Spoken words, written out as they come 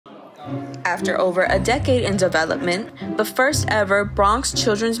After over a decade in development, the first ever Bronx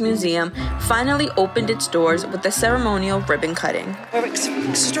Children's Museum finally opened its doors with the ceremonial ribbon cutting. We're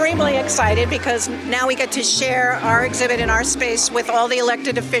extremely excited because now we get to share our exhibit in our space with all the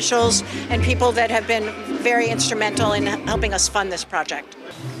elected officials and people that have been very instrumental in helping us fund this project.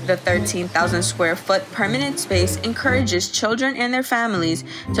 The 13,000 square foot permanent space encourages children and their families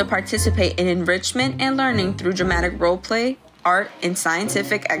to participate in enrichment and learning through dramatic role play, art, and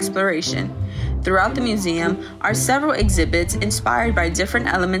scientific exploration. Throughout the museum are several exhibits inspired by different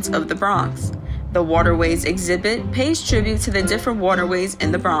elements of the Bronx. The Waterways exhibit pays tribute to the different waterways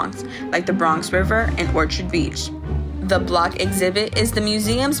in the Bronx, like the Bronx River and Orchard Beach. The Block exhibit is the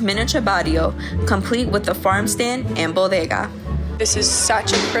museum's miniature barrio, complete with the farm stand and bodega. This is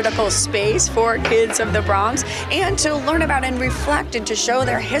such a critical space for kids of the Bronx, and to learn about and reflect and to show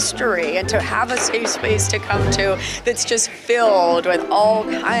their history and to have a safe space to come to that's just filled with all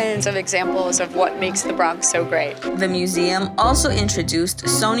kinds of examples of what makes the Bronx so great. The museum also introduced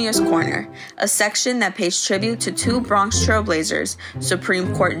Sonia's Corner, a section that pays tribute to two Bronx trailblazers,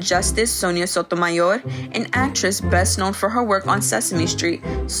 Supreme Court Justice Sonia Sotomayor and actress best known for her work on Sesame Street,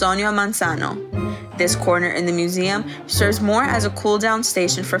 Sonia Manzano. This corner in the museum serves more as a cool-down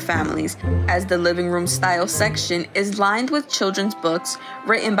station for families, as the living room style section is lined with children's books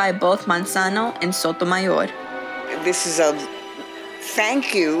written by both Manzano and Sotomayor. This is a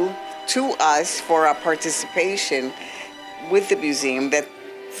thank you to us for our participation with the museum that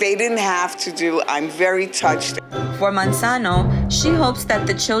they didn't have to do. I'm very touched. For Manzano, she hopes that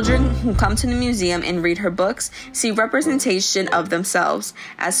the children who come to the museum and read her books see representation of themselves.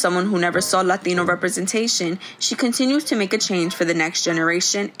 As someone who never saw Latino representation, she continues to make a change for the next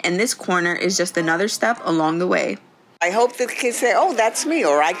generation, and this corner is just another step along the way. I hope that kids say, oh, that's me,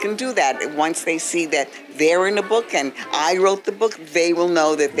 or I can do that. Once they see that they're in the book and I wrote the book, they will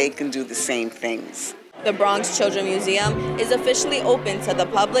know that they can do the same things. The Bronx Children's Museum is officially open to the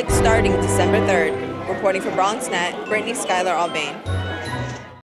public starting December 3rd. Reporting for BronxNet, Brittany, Skyler, Aubain.